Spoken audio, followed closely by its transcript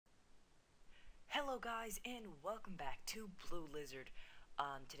Hello guys and welcome back to BlueLixard.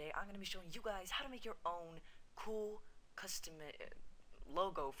 Today I'm going to be showing you guys how to make your own cool custom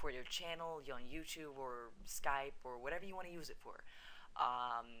logo for your channel on YouTube or Skype or whatever you want to use it for.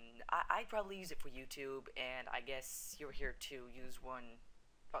 I'd probably use it for YouTube, and I guess you're here to use one.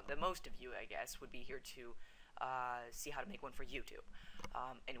 Well, the most of you, I guess, would be here to see how to make one for YouTube.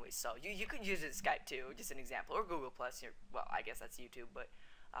 Anyways, so you could use it in Skype too, just an example, or Google Plus. Well, I guess that's YouTube, but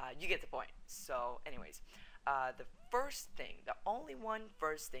you get the point. So, anyways, the only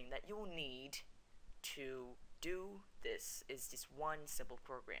first thing that you will need to do this is just one simple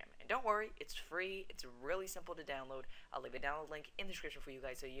program. And don't worry, it's free. It's really simple to download. I'll leave a download link in the description for you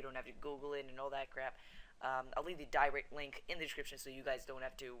guys so you don't have to Google it and all that crap. I'll leave the direct link in the description so you guys don't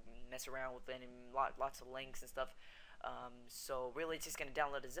have to mess around with lots of links and stuff. So really, it's just going to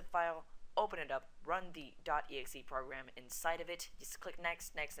download a zip file, open it up, run the .exe program inside of it, just click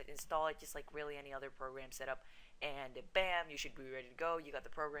next, install it, just like really any other program set up, and bam, you should be ready to go. You got the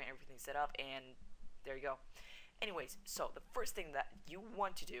program, everything set up, and there you go. Anyways, so the first thing that you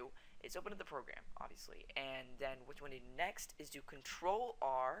want to do is open up the program, obviously, and then what you want to do next is do Control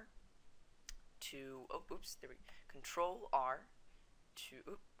R to, Control R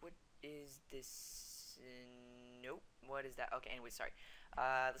to, what is this? Nope, what is that? Okay, anyway, sorry.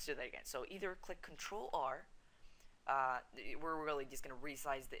 Let's do that again. So either click Control R, we're really just going to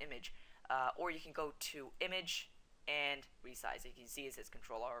resize the image, or you can go to Image and Resize. You can see it says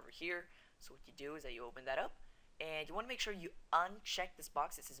Control R over here. So what you do is that you open that up, and you want to make sure you uncheck this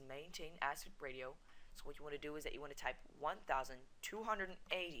box that says Maintain Aspect Ratio. So what you want to do is that you want to type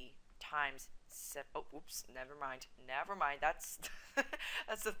 1280 times 7. Oh, oops, never mind. That's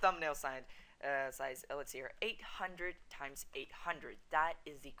that's the thumbnail size. Let's see here, 800 times 800. That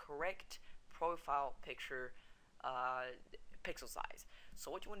is the correct profile picture pixel size.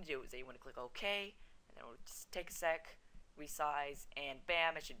 So what you want to do is that you want to click OK, and then we'll just take a sec, resize, and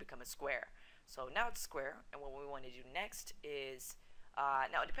bam, it should become a square. So now it's square, and what we want to do next is,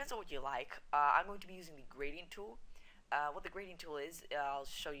 now it depends on what you like. I'm going to be using the gradient tool. What the gradient tool is, I'll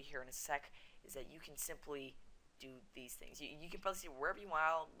show you here in a sec, is that you can simply do these things. You can probably see wherever you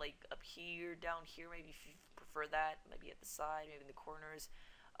want, like up here, down here, maybe if you prefer that, maybe at the side, maybe in the corners,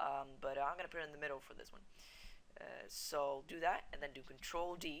 but I'm going to put it in the middle for this one. So do that, and then do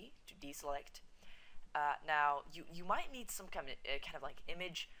Control D to deselect. Now, you might need some kind of like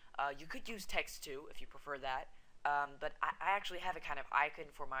image. You could use text too, if you prefer that, but I actually have a kind of icon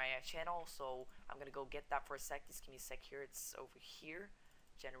for my channel, so I'm going to go get that for a sec. Just give me a sec here. It's over here,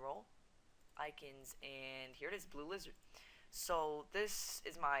 General, Icons, and here it is, BlueLixard. So this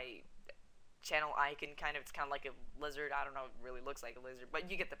is my channel icon, it's kind of like a lizard. I don't know, it really looks like a lizard,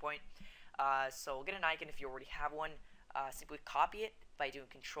 but you get the point. So get an icon if you already have one. Simply copy it by doing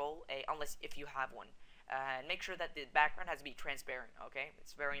Control A, unless if you have one. And make sure that the background has to be transparent, okay?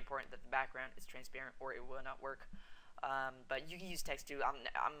 It's very important that the background is transparent or it will not work. But you can use text too.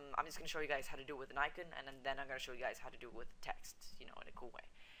 I'm just going to show you guys how to do it with an icon, and then I'm going to show you guys how to do it with text, in a cool way.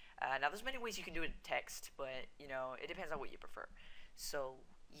 Now there's many ways you can do it in text, but it depends on what you prefer. So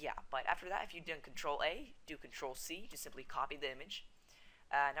yeah, but after that, if you've done Control A, do Control C to simply copy the image.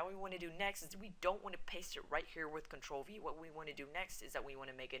 Now what we want to do next is we don't want to paste it right here with Control V. What we want to do next is that we want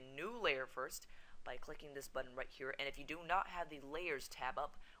to make a new layer first by clicking this button right here. And if you do not have the Layers tab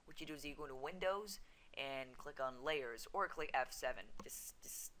up, what you do is you go to Windows and click on Layers, or click F7,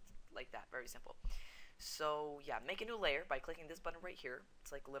 just like that, very simple. So yeah, make a new layer by clicking this button right here.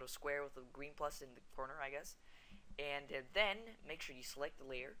 It's like a little square with a green plus in the corner, I guess. And then make sure you select the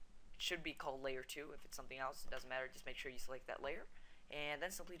layer. It should be called Layer 2. If it's something else, it doesn't matter. Just make sure you select that layer. And then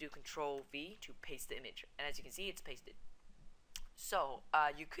simply do Control V to paste the image. And as you can see, it's pasted. So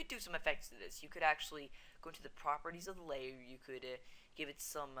you could do some effects to this. You could actually go into the properties of the layer. You could give it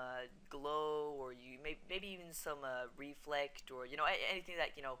some glow, or maybe even some reflect, or anything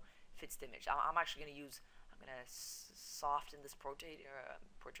that fits the image. I'm actually going to soften this portrait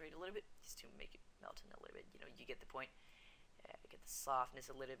a little bit, just to make it melt in a little bit. You get the point. Get the softness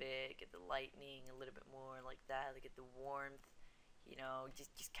a little bit, get the lightning a little bit more like that, get the warmth,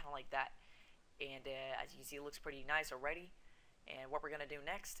 just kind of like that. And as you can see, it looks pretty nice already. And what we're going to do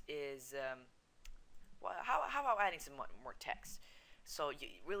next is, well, how about adding some more text? So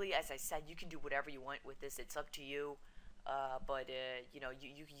really, as I said, you can do whatever you want with this. It's up to you. But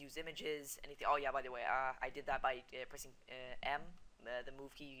you can use images, anything. Oh yeah, by the way, I did that by pressing M, the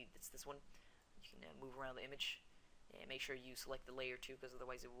move key. It's this one. You can move around the image, and make sure you select the layer too, because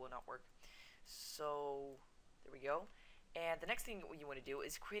otherwise it will not work. So there we go. And the next thing you want to do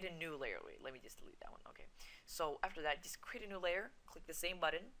is create a new layer. Wait, let me just delete that one. Okay. So after that, just create a new layer. Click the same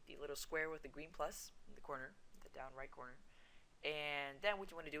button, the little square with the green plus in the corner, the down right corner. And then what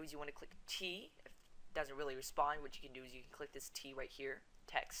you want to do is you want to click T. If it doesn't really respond, what you can do is you can click this T right here,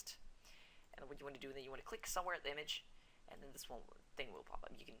 text. And what you want to do, then you want to click somewhere at the image, and then this one thing will pop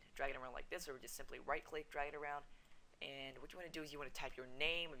up. You can drag it around like this, or just simply right click, drag it around. And what you want to do is you want to type your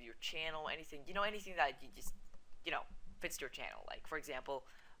name of your channel, anything, anything that you just, fits your channel. Like, for example,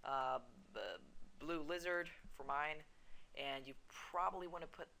 BlueLixard for mine. And you probably want to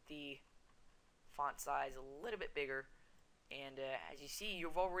put the font size a little bit bigger. And as you see,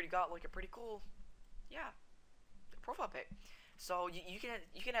 you've already got like a pretty cool, profile pic. So you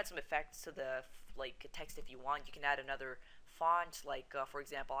can add some effects to the text if you want. You can add another font. Like for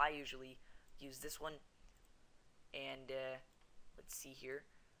example, I usually use this one. And let's see here.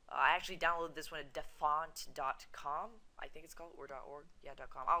 I actually downloaded this one at defont.com, I think it's called, or .org, yeah,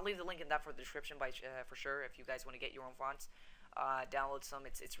 .com. I'll leave the link in that for the description for sure if you guys want to get your own fonts. Download some.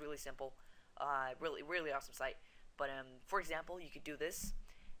 It's really simple. Really awesome site. But for example, you could do this,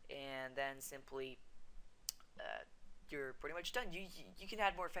 and then simply you're pretty much done. You can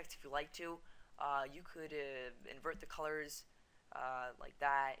add more effects if you like to. You could invert the colors like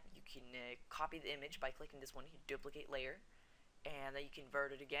that. You can copy the image by clicking this one, duplicate layer. And then you can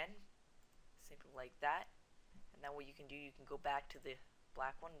invert it again, something like that. And then what you can do, you can go back to the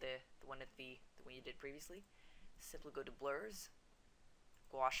black one, the one you did previously. Simply go to blurs,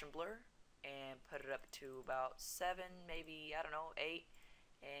 gaussian blur, and put it up to about 7, maybe, I don't know, 8,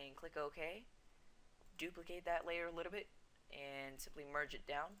 and click OK. Duplicate that layer a little bit, and simply merge it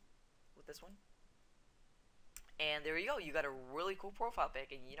down with this one. And there you go. You got a really cool profile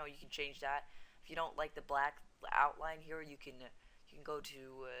pic, and you can change that. If you don't like the black outline here, you can go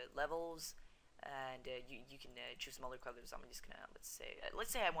to levels, and you can choose some other colors. I'm just gonna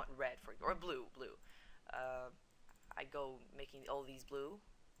let's say I want red or blue. I go making all these blue,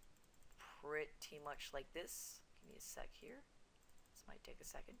 pretty much like this. Give me a sec here. This might take a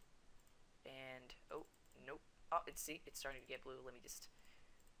second. And oh nope. Oh, it's starting to get blue. Let me just.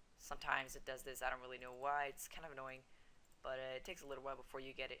 Sometimes it does this. I don't really know why. It's kind of annoying. But it takes a little while before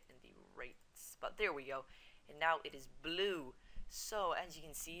you get it in the right spot. There we go. And now it is blue. So as you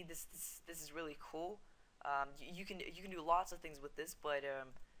can see, this is really cool. You can do lots of things with this, but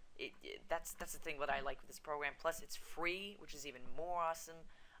that's the thing what I like with this program. Plus it's free, which is even more awesome.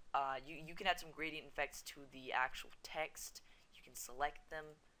 You can add some gradient effects to the actual text. You can select them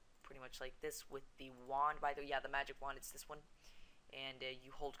pretty much like this with the wand. By the way, yeah, the magic wand. It's this one, and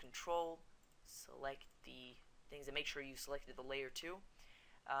you hold Control, select the things, and make sure you selected the layer too.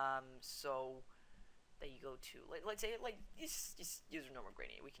 So that you go to let's say just use a normal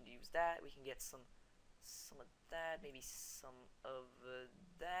gradient. We can use that. We can get some of that, maybe some of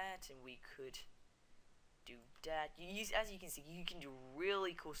that, and we could do that. As you can see, you can do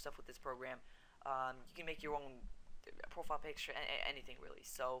really cool stuff with this program. You can make your own profile picture, anything really.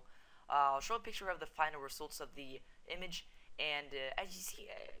 So I'll show a picture of the final results of the image. And as you see,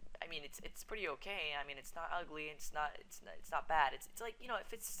 I mean, it's pretty okay. I mean, it's not ugly. It's not bad. It's like, it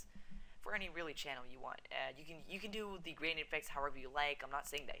fits for any really channel you want. You can do the gradient effects however you like. I'm not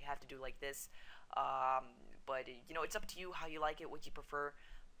saying that you have to do like this, but it's up to you how you like it, what you prefer.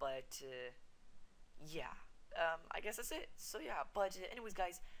 But yeah, I guess that's it. So yeah, but anyways,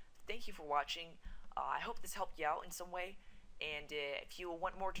 guys, thank you for watching. I hope this helped you out in some way. And if you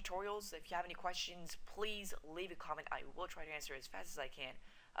want more tutorials, if you have any questions, please leave a comment. I will try to answer as fast as I can.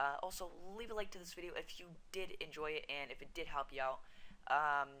 Also, leave a like to this video if you did enjoy it and if it did help you out.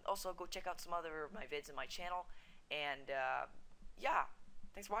 Also, go check out some other of my vids in my channel. And yeah,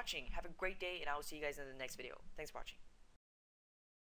 thanks for watching. Have a great day, and I will see you guys in the next video. Thanks for watching.